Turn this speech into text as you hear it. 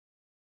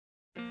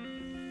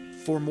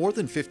For more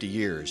than 50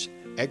 years,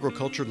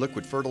 Agro-Culture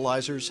Liquid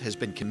Fertilizers has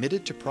been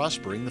committed to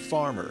prospering the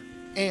farmer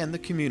and the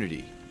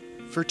community.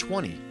 For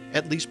 20,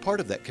 at least part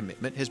of that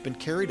commitment has been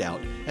carried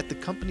out at the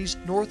company's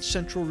North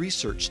Central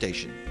Research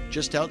Station,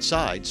 just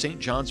outside St.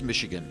 John's,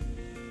 Michigan.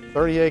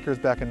 30 acres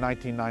back in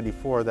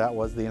 1994, that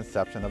was the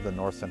inception of the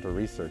North Central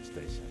Research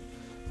Station.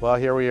 Well,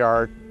 here we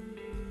are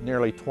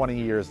nearly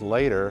 20 years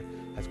later.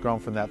 It's grown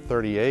from that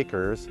 30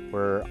 acres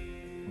where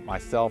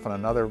myself and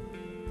another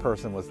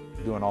person was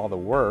doing all the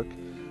work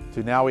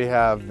to now we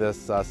have this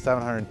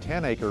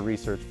 710 acre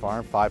research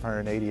farm,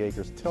 580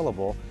 acres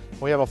tillable.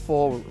 We have a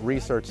full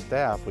research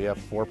staff. We have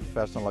 4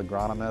 professional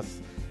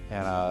agronomists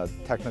and a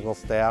technical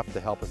staff to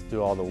help us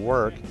do all the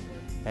work.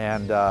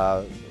 And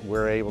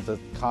we're able to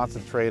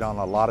concentrate on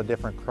a lot of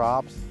different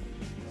crops.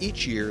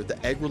 Each year, the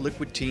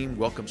AgroLiquid team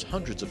welcomes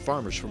hundreds of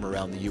farmers from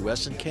around the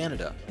U.S. and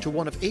Canada to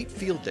one of 8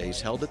 field days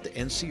held at the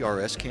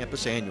NCRS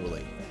campus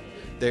annually.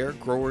 There,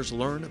 growers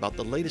learn about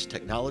the latest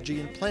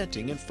technology in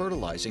planting and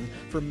fertilizing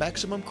for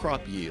maximum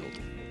crop yield.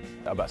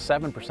 About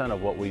 7%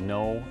 of what we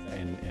know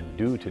and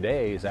do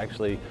today is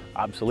actually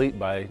obsolete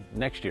by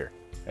next year.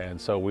 And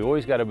so we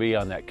always got to be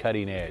on that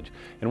cutting edge.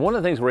 And one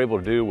of the things we're able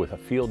to do with a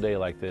field day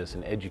like this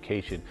and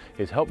education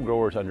is help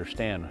growers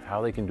understand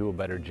how they can do a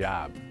better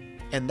job.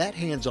 And that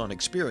hands-on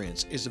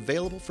experience is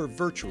available for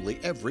virtually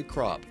every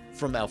crop,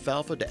 from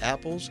alfalfa to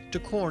apples to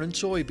corn and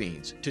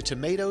soybeans to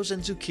tomatoes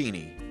and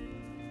zucchini.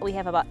 We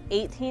have about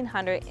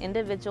 1,800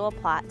 individual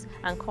plots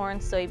on corn,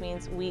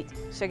 soybeans, wheat,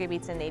 sugar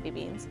beets, and navy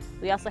beans.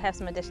 We also have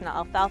some additional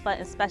alfalfa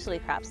and specialty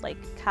crops like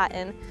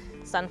cotton,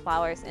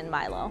 sunflowers, and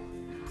milo.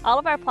 All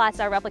of our plots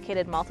are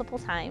replicated multiple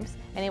times,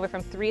 anywhere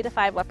from 3 to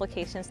 5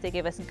 replications to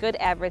give us good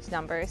average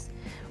numbers.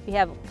 We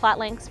have plot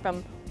lengths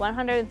from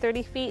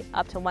 130 feet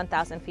up to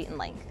 1,000 feet in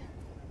length.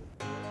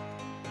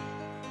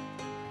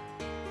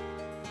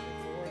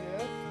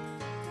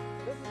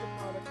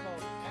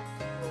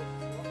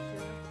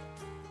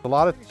 A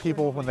lot of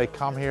people, when they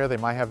come here, they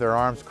might have their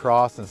arms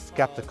crossed and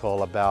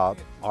skeptical about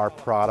our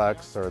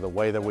products or the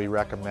way that we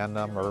recommend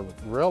them, or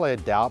really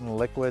doubting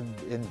liquid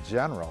in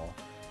general.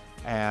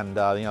 And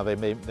you know,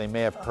 they may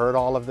have heard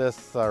all of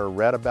this or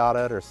read about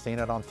it or seen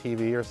it on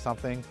TV or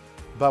something.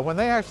 But when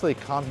they actually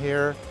come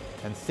here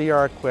and see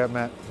our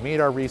equipment, meet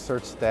our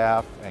research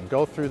staff, and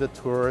go through the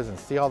tours and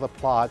see all the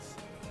plots,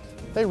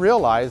 they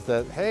realize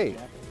that, hey,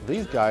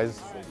 these guys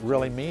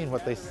really mean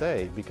what they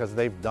say because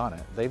they've done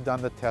it. They've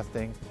done the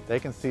testing. They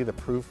can see the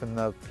proof in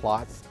the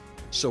plots.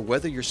 So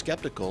whether you're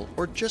skeptical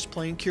or just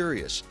plain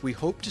curious, we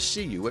hope to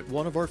see you at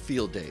one of our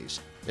field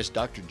days. As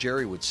Dr.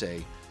 Jerry would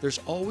say,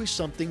 there's always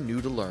something new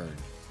to learn.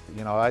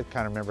 You know, I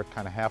kind of remember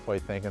halfway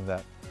thinking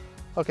that,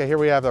 okay, here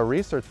we have a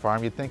research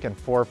farm. You'd think in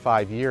 4 or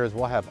 5 years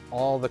we'll have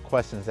all the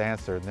questions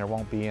answered and there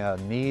won't be a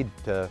need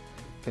to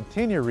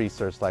continue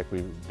research like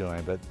we were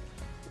doing. But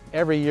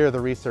every year the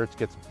research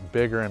gets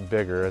bigger and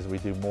bigger as we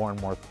do more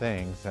and more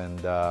things.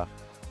 And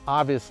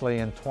obviously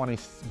in 20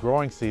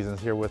 growing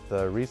seasons here with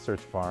the research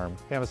farm,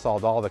 we haven't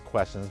solved all the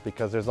questions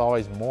because there's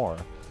always more.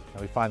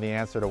 And we find the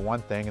answer to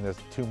one thing and there's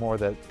 2 more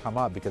that come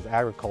up because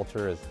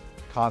agriculture is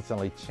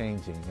constantly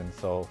changing. And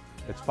so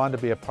it's fun to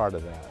be a part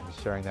of that and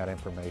sharing that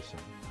information.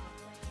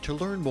 To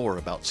learn more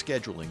about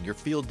scheduling your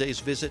field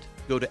days visit,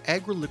 go to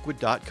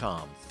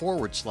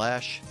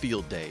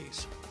agroliquid.com/field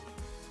days.